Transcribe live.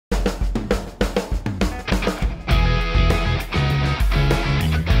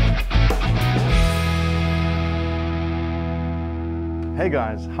Hey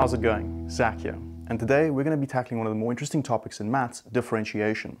guys, how's it going? Zach here. And today we're going to be tackling one of the more interesting topics in maths,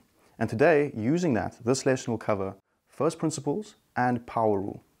 differentiation. And today, using that, this lesson will cover first principles and power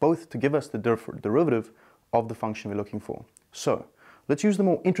rule, both to give us the derivative of the function we're looking for. So, let's use the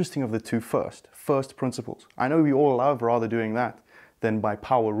more interesting of the two first principles. I know we all love rather doing that than by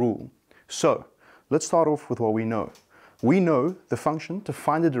power rule. So, let's start off with what we know. We know the function to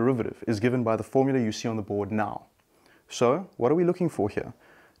find the derivative is given by the formula you see on the board now. So, what are we looking for here?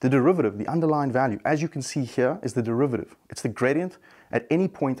 The derivative, the underlying value, as you can see here, is the derivative. It's the gradient at any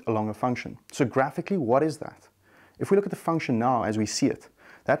point along a function. So graphically, what is that? If we look at the function now as we see it,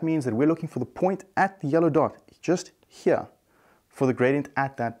 that means that we're looking for the point at the yellow dot, just here, for the gradient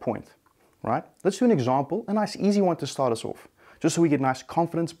at that point, right? Let's do an example, a nice easy one to start us off, just so we get nice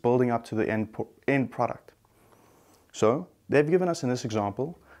confidence building up to the end product. So, they've given us in this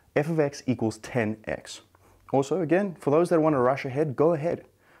example, f of x equals 10x. Also, again, for those that want to rush ahead, go ahead.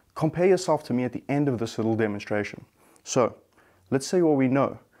 Compare yourself to me at the end of this little demonstration. So, let's say what we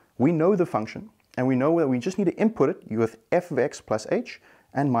know. We know the function, and we know that we just need to input it with f of x plus h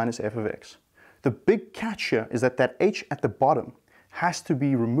and minus f of x. The big catch here is that that h at the bottom has to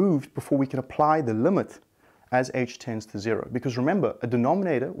be removed before we can apply the limit as h tends to 0. Because remember, a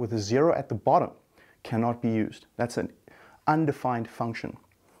denominator with a 0 at the bottom cannot be used. That's an undefined function.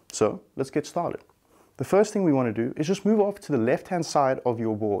 So, let's get started. The first thing we want to do is just move off to the left-hand side of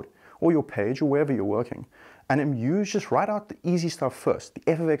your board or your page or wherever you're working and just write out the easy stuff first, the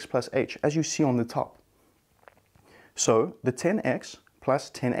f of x plus h, as you see on the top. So the 10x plus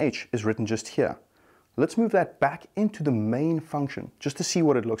 10h is written just here. Let's move that back into the main function just to see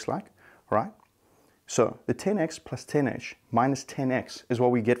what it looks like, right? So the 10x plus 10h minus 10x is what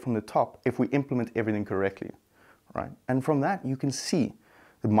we get from the top if we implement everything correctly, right? And from that you can see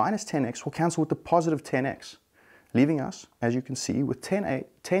the minus 10x will cancel with the positive 10x, leaving us, as you can see, with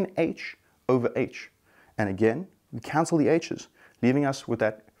 10h over h. And again, we cancel the h's, leaving us with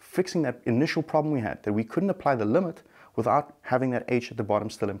that, fixing that initial problem we had, that we couldn't apply the limit without having that h at the bottom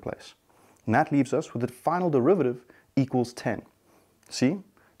still in place. And that leaves us with the final derivative equals 10. See?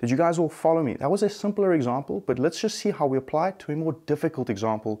 Did you guys all follow me? That was a simpler example, but let's just see how we apply it to a more difficult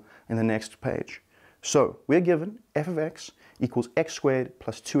example in the next page. So, we're given f of x equals x squared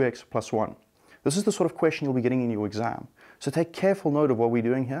plus 2x plus 1. This is the sort of question you'll be getting in your exam. So take careful note of what we're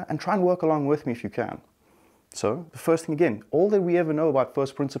doing here and try and work along with me if you can. So, the first thing again, all that we ever know about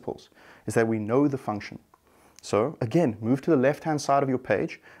first principles is that we know the function. So, again, move to the left-hand side of your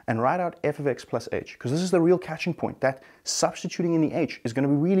page and write out f of x plus h, because this is the real catching point. That substituting in the h is going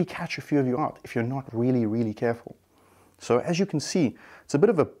to really catch a few of you out if you're not really careful. So as you can see, it's a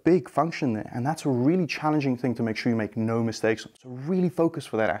bit of a big function there, and that's a really challenging thing to make sure you make no mistakes on. So really focus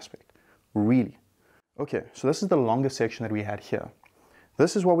for that aspect, really. Okay, so this is the longer section that we had here.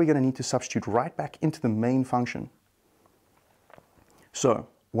 This is what we're going to need to substitute right back into the main function. So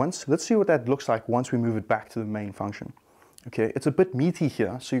let's see what that looks like once we move it back to the main function. Okay, it's a bit meaty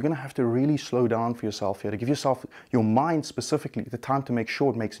here, so you're going to have to really slow down for yourself here, to give yourself, your mind specifically, the time to make sure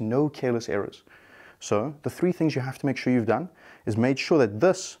it makes no careless errors. So the three things you have to make sure you've done is made sure that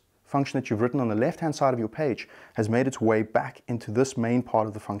this function that you've written on the left-hand side of your page has made its way back into this main part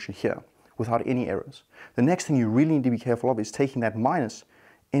of the function here without any errors. The next thing you really need to be careful of is taking that minus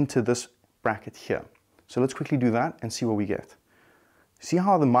into this bracket here. So let's quickly do that and see what we get. See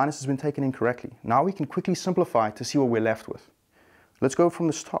how the minus has been taken in correctly? Now we can quickly simplify to see what we're left with. Let's go from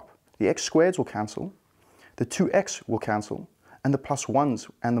the top. The x squareds will cancel, the 2x will cancel, and the plus 1s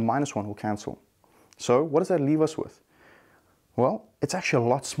and the minus 1 will cancel. So what does that leave us with? Well, it's actually a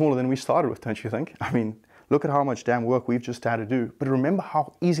lot smaller than we started with, don't you think? I mean, look at how much damn work we've just had to do. But remember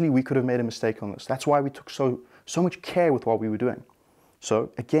how easily we could have made a mistake on this. That's why we took so much care with what we were doing.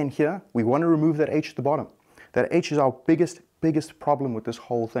 So again here, we want to remove that h at the bottom. That h is our biggest problem with this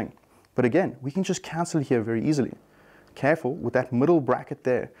whole thing. But again, we can just cancel here very easily. Careful with that middle bracket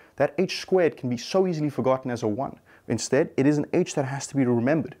there. That h squared can be so easily forgotten as a 1. Instead, it is an h that has to be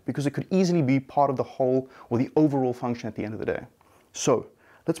remembered because it could easily be part of the whole or the overall function at the end of the day. So,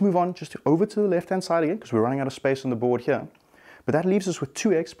 let's move on just over to the left-hand side again because we're running out of space on the board here. But that leaves us with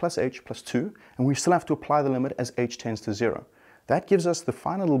 2x plus h plus 2, and we still have to apply the limit as h tends to 0. That gives us the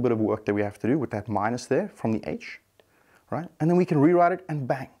final little bit of work that we have to do with that minus there from the h, right? And then we can rewrite it and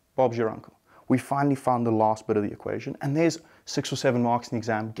bang, Bob's your uncle. We finally found the last bit of the equation, and there's 6 or 7 marks in the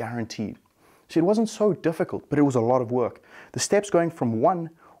exam guaranteed. See, it wasn't so difficult, but it was a lot of work. The steps going from 1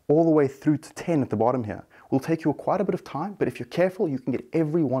 all the way through to 10 at the bottom here will take you quite a bit of time, but if you're careful, you can get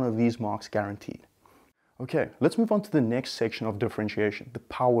every one of these marks guaranteed. Okay, let's move on to the next section of differentiation, the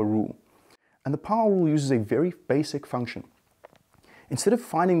power rule. And the power rule uses a very basic function. Instead of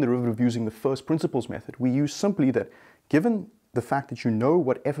finding the derivative using the first principles method, we use simply that given the fact that you know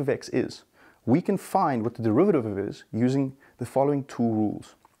what f of x is, we can find what the derivative of it is using the following two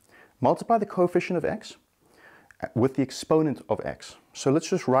rules. Multiply the coefficient of x with the exponent of x. So let's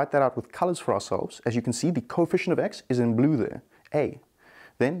just write that out with colors for ourselves. As you can see, the coefficient of x is in blue there, a.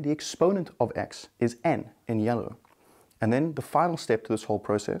 Then the exponent of x is n in yellow. And then the final step to this whole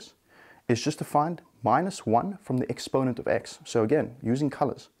process is just to find minus 1 from the exponent of x. So again, using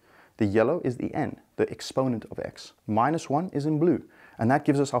colors. The yellow is the n, the exponent of x. Minus 1 is in blue. And that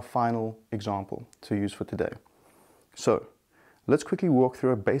gives us our final example to use for today. So let's quickly walk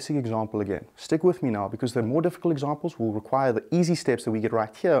through a basic example again. Stick with me now because the more difficult examples will require the easy steps that we get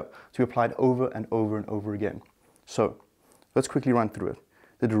right here to be applied over and over and over again. So let's quickly run through it.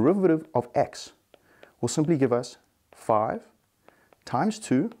 The derivative of x will simply give us 5 times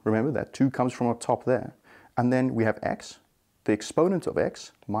 2, remember that 2 comes from up top there, and then we have x, the exponent of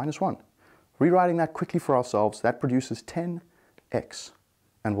x, minus 1. Rewriting that quickly for ourselves, that produces 10x,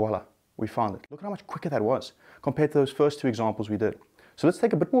 and voila, we found it. Look at how much quicker that was compared to those first two examples we did. So let's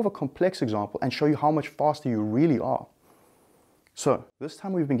take a bit more of a complex example and show you how much faster you really are. So this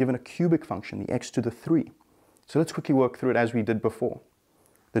time we've been given a cubic function, the x to the 3. So let's quickly work through it as we did before.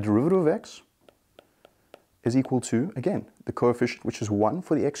 The derivative of x is equal to, again, the coefficient, which is 1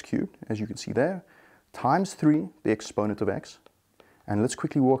 for the x cubed, as you can see there, times 3, the exponent of x. And let's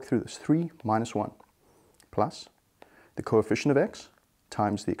quickly walk through this. 3 minus 1 plus the coefficient of x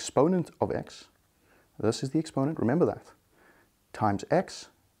times the exponent of x. This is the exponent, remember that, times x,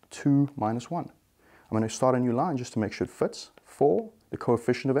 2 minus 1. I'm going to start a new line just to make sure it fits. 4, the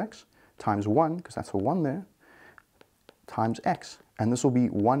coefficient of x, times 1, because that's a 1 there, times x. And this will be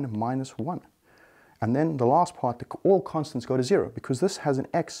 1 minus 1. And then the last part, all constants go to 0, because this has an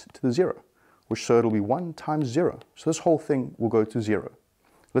x to the 0, which so it'll be 1 times 0. So this whole thing will go to 0.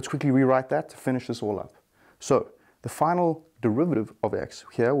 Let's quickly rewrite that to finish this all up. So the final derivative of x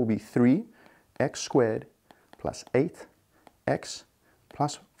here will be 3x squared plus 8x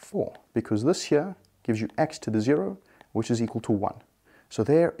plus 4, because this here gives you x to the 0, which is equal to 1. So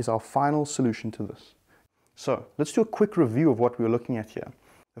there is our final solution to this. So let's do a quick review of what we were looking at here.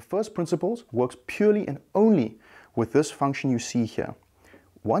 The first principles works purely and only with this function you see here.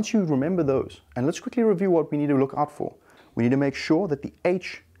 Once you remember those, and let's quickly review what we need to look out for. We need to make sure that the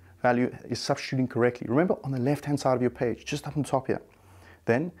h value is substituting correctly. Remember on the left-hand side of your page, just up on top here.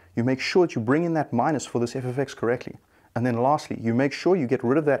 Then you make sure that you bring in that minus for this f of x correctly. And then lastly, you make sure you get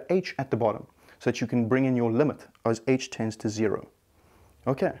rid of that h at the bottom so that you can bring in your limit as h tends to 0.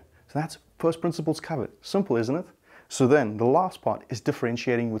 Okay, so that's first principles covered. Simple, isn't it? So then the last part is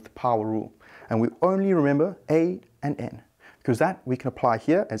differentiating with the power rule. And we only remember a and n, because that we can apply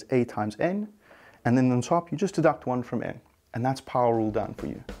here as a times n, and then on top you just deduct 1 from n. And that's power rule done for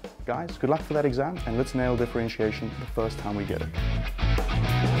you. Guys, good luck for that exam, and let's nail differentiation the first time we get it.